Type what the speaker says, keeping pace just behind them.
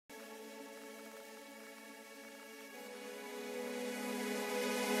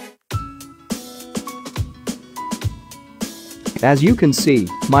As you can see,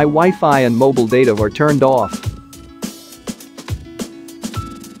 my Wi-Fi and mobile data are turned off.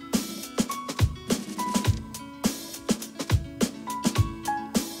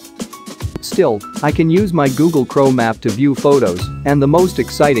 Still, I can use my Google Chrome app to view photos, and the most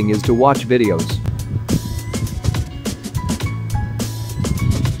exciting is to watch videos.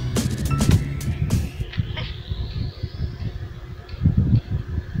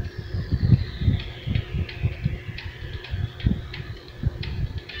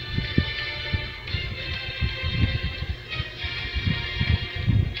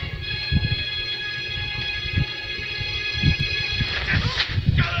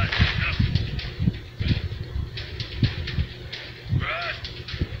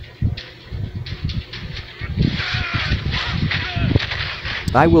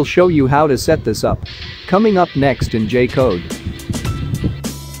 I will show you how to set this up. Coming up next in J-Code.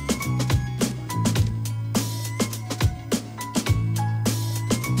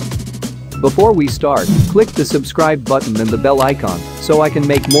 Before we start, click the subscribe button and the bell icon so I can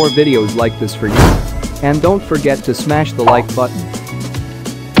make more videos like this for you. And don't forget to smash the like button.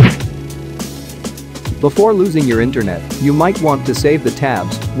 Before losing your internet, you might want to save the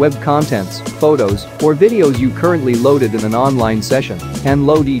tabs, web contents, photos, or videos you currently loaded in an online session and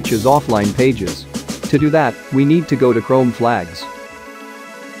load each as offline pages. To do that, we need to go to Chrome Flags.